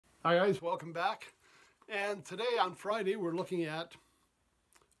Hi guys, welcome back. And today on Friday we're looking at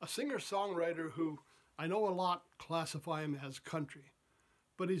a singer-songwriter who I know a lot classify him as country,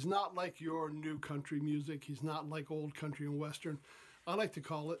 but he's not like your new country music. He's not like old country and western. I like to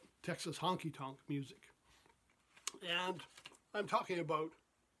call it Texas honky-tonk music. And I'm talking about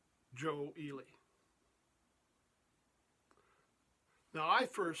Joe Ely. Now I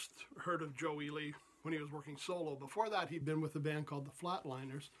first heard of Joe Ely when he was working solo. Before that he'd been with a band called the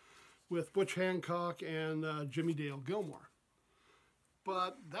Flatliners, with Butch Hancock and Jimmy Dale Gilmore.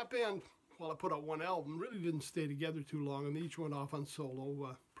 But that band, while I put out one album, really didn't stay together too long, and they each went off on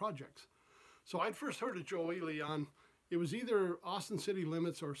solo projects. So I'd first heard of Joe Ely on, it was either Austin City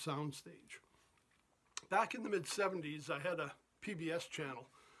Limits or Soundstage. Back in the mid-70s, I had a PBS channel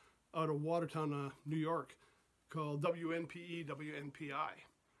out of Watertown, New York, called WNPE, WNPI.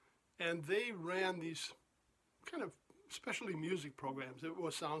 And they ran these kind of specialty music programs. It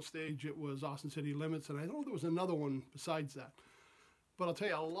was Soundstage, it was Austin City Limits, and I know there was another one besides that. But I'll tell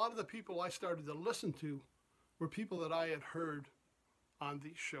you, a lot of the people I started to listen to were people that I had heard on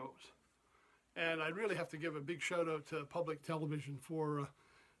these shows. And I really have to give a big shout out to public television for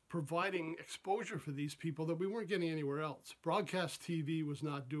providing exposure for these people that we weren't getting anywhere else. Broadcast TV was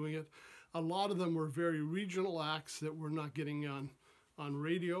not doing it. A lot of them were very regional acts that were not getting on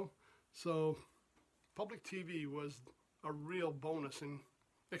radio. So public TV was a real bonus in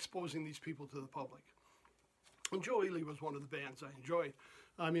exposing these people to the public. And Joe Ely was one of the bands I enjoyed.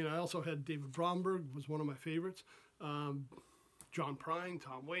 I mean, I also had David Bromberg, was one of my favorites. John Prine,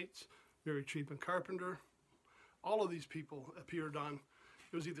 Tom Waits, Mary Chapin Carpenter. All of these people appeared on,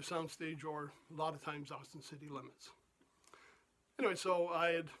 it was either Soundstage or a lot of times Austin City Limits. Anyway, so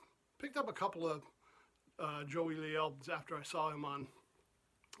I had picked up a couple of Joe Ely albums after I saw him on,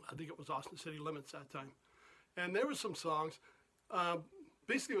 I think it was Austin City Limits that time. And there were some songs,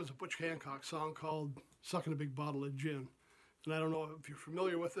 basically it was a Butch Hancock song called Sucking a Big Bottle of Gin. And I don't know if you're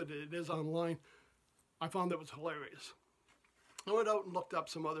familiar with it, it is online. I found that was hilarious. I went out and looked up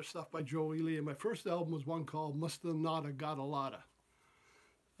some other stuff by Joe Ely, and my first album was one called Musta Nada Gotta Lotta.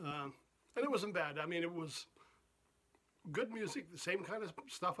 And it wasn't bad. I mean, it was good music, the same kind of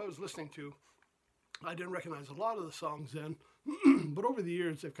stuff I was listening to. I didn't recognize a lot of the songs then, but over the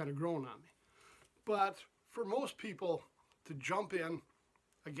years they've kind of grown on me. But for most people to jump in,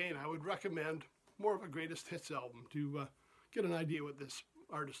 again, I would recommend more of a greatest hits album to get an idea what this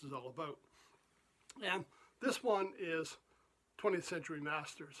artist is all about. And this one is 20th Century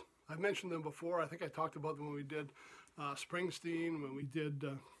Masters. I've mentioned them before. I think I talked about them when we did Springsteen, when we did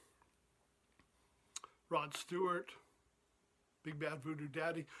Rod Stewart, Big Bad Voodoo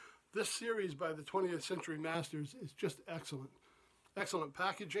Daddy. This series by the 20th Century Masters is just excellent. Excellent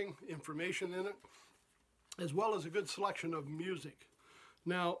packaging, information in it, as well as a good selection of music.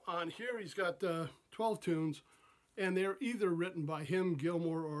 Now on here he's got 12 tunes, and they're either written by him,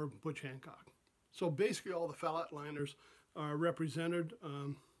 Gilmore, or Butch Hancock. So basically all the Flatliners are represented.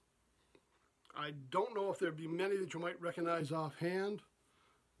 I don't know if there'd be many that you might recognize offhand.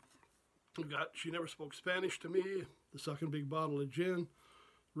 We've got She Never Spoke Spanish to Me, The Sucking Big Bottle of Gin,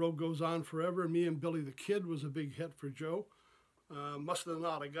 Road Goes On Forever, Me and Billy the Kid was a big hit for Joe. Musta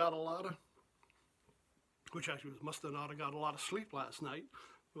Nada Gotta Lotta, which actually was Musta Nada Got a Lot of Sleep Last Night,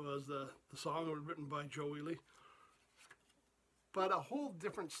 was the song that was written by Joe Ely. But a whole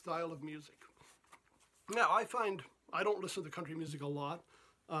different style of music. Now, I find I don't listen to country music a lot,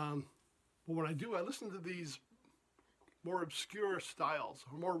 but when I do, I listen to these more obscure styles,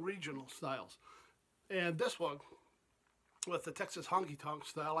 or more regional styles. And this one, with the Texas honky-tonk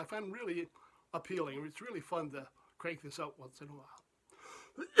style, I find really appealing. It's really fun to crank this out once in a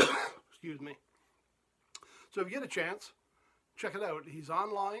while. Excuse me. So if you get a chance, check it out. He's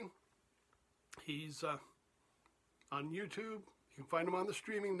online. He's on YouTube. You can find him on the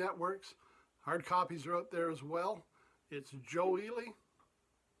streaming networks. Hard copies are out there as well. It's Joe Ely,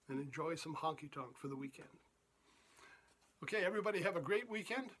 and enjoy some honky-tonk for the weekend. Okay, everybody have a great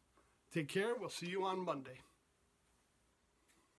weekend. Take care. We'll see you on Monday.